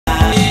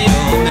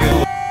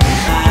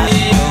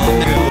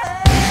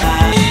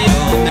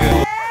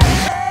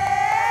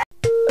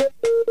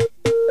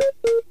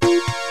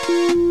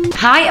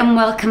Hi and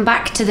welcome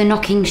back to the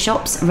Knocking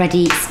Shop's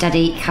Ready,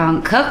 Steady,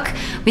 Can't Cook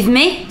with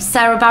me,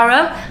 Sarah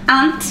Barrow,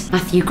 and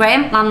Matthew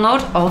Graham,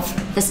 landlord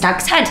of the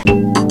Stag's Head.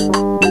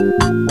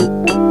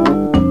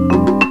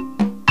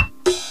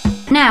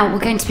 Now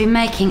we're going to be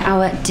making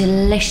our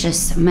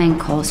delicious main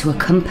course to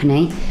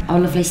accompany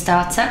our lovely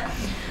starter.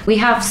 We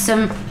have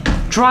some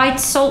dried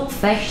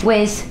saltfish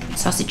with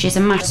sausages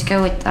and mash to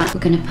go with that.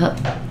 We're going to put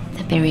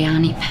the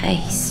biryani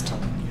paste.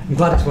 I'm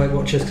glad it's Weight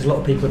Watchers because a lot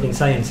of people have been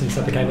saying since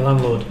I became a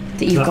landlord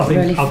that you've got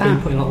really fat. I've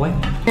been putting a lot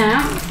of weight.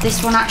 Now,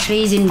 this one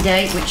actually is in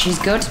date, which is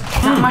good.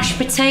 That mashed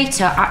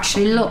potato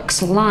actually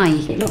looks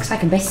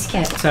like a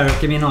biscuit. Sarah,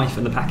 give me a knife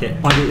and the packet.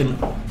 I've eaten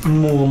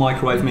more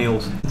microwave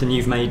meals than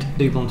you've made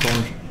double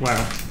entendre.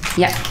 Wow.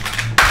 Yep.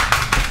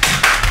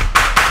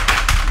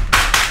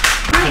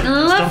 Right,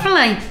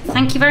 lovely.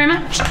 Thank you very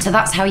much. So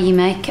that's how you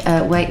make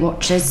Weight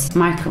Watchers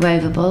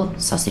microwavable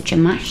sausage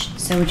and mash.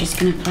 So we're just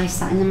going to place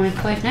that in the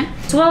microwave now.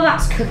 So while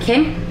that's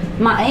cooking,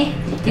 Matty,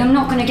 you're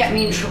not going to get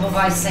me in trouble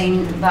by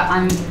saying that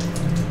I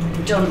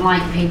don't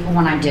like people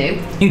when I do.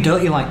 You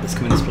dirty like that's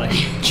coming this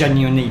place.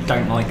 Genuinely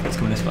don't like that's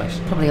coming this place.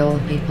 Probably all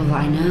the people that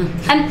I know.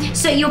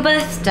 So your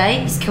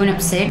birthday is coming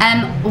up soon.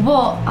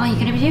 What are you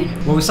going to be doing?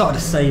 Well, we started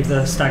to save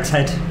the Stag's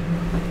Head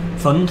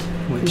fund,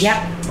 which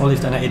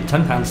Ollie's donated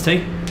 £10 to.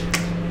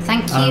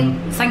 Thank you.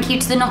 Thank you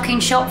to the Knocking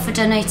Shop for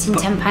donating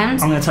 £10. I'm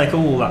going to take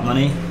all that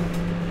money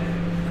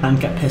and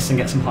get pissed and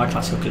get some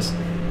high-class hookers.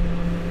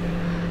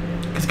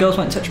 Because girls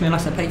won't touch me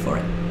unless I pay for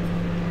it.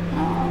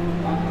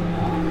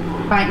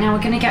 Right, now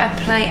we're going to get a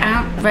plate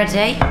out,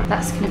 ready.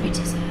 That's going to be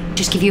dessert.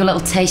 Just give you a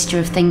little taster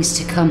of things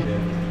to come.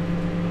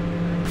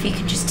 If you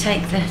can just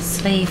take the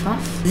sleeve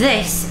off.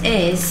 This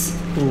is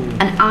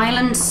an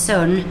Island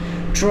Sun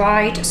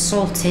dried,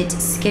 salted,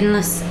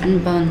 skinless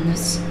and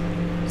boneless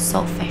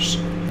saltfish.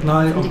 No,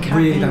 I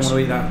really don't want to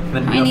eat that.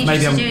 Maybe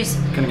I'm going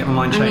to get my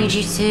mind changed. I need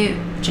you to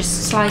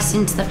just slice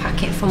into the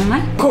packet for me.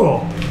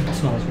 Cool. That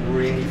smells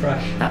really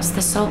fresh. That's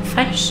the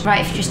saltfish. Right,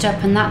 if you just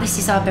open that, this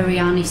is our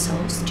biryani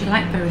sauce. Do you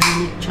like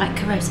biryani? Do you like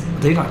curries? I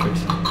do like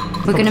curries.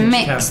 We're going to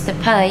mix the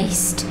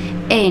paste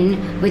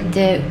in with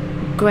the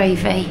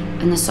gravy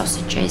and the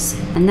sausages,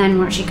 and then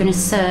we're actually going to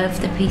serve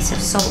the piece of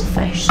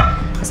saltfish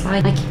as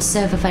like you'd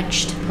serve a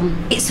vegetable.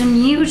 It's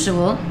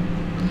unusual,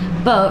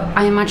 but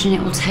I imagine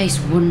it will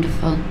taste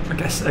wonderful. I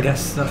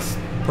guess that's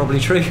probably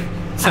true.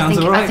 Sounds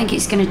alright. I think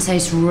it's going to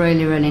taste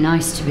really, really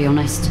nice, to be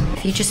honest.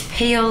 If you just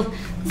peel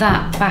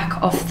that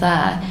back off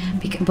there,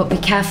 but be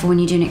careful when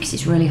you're doing it because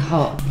it's really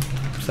hot.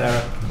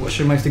 Sarah, what's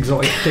your most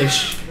exotic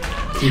dish?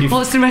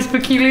 What's the most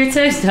peculiar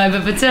taste I've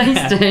ever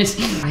tasted?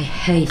 Yeah. I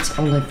hate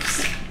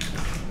olives.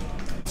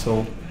 That's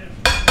all.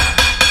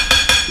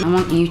 I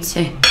want you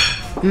to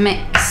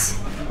mix.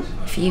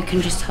 If you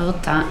can just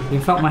hold that. Have you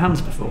felt my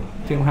hands before?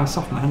 Feel how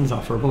soft my hands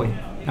are for a boy.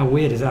 How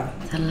weird is that?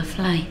 They're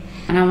lovely.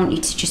 And I want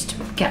you to just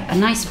get a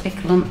nice big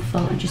lump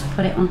full and just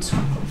put it on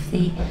top of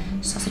the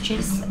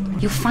sausages.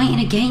 You're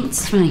fighting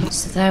against me.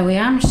 So there we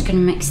are. I'm just going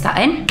to mix that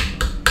in.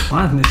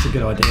 I think this is a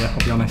good idea, I'll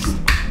be honest.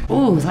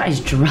 Oh, that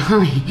is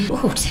dry.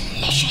 Oh,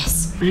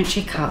 delicious. I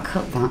actually can't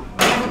cook that.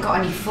 I haven't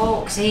got any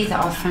forks either.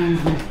 I found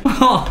them.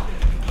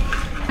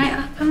 Right,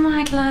 open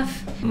wide, love.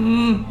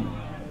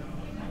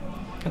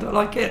 I don't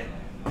like it.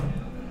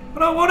 I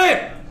don't want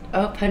it.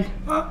 Open.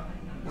 I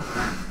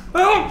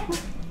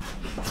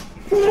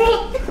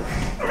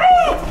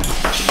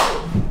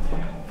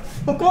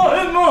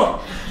got it more.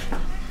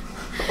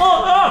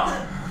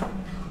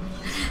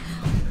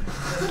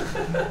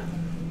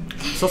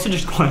 Sausage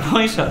is quite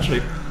nice,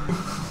 actually.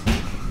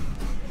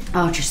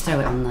 Oh, just throw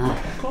it on there.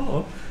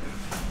 Oh.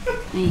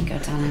 There you go,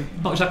 darling.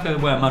 Not exactly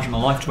where I imagine my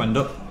life to end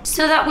up.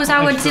 So that was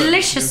our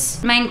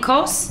delicious main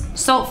course.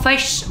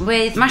 Saltfish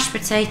with mashed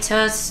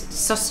potatoes,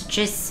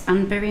 sausages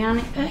and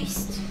biryani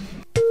paste.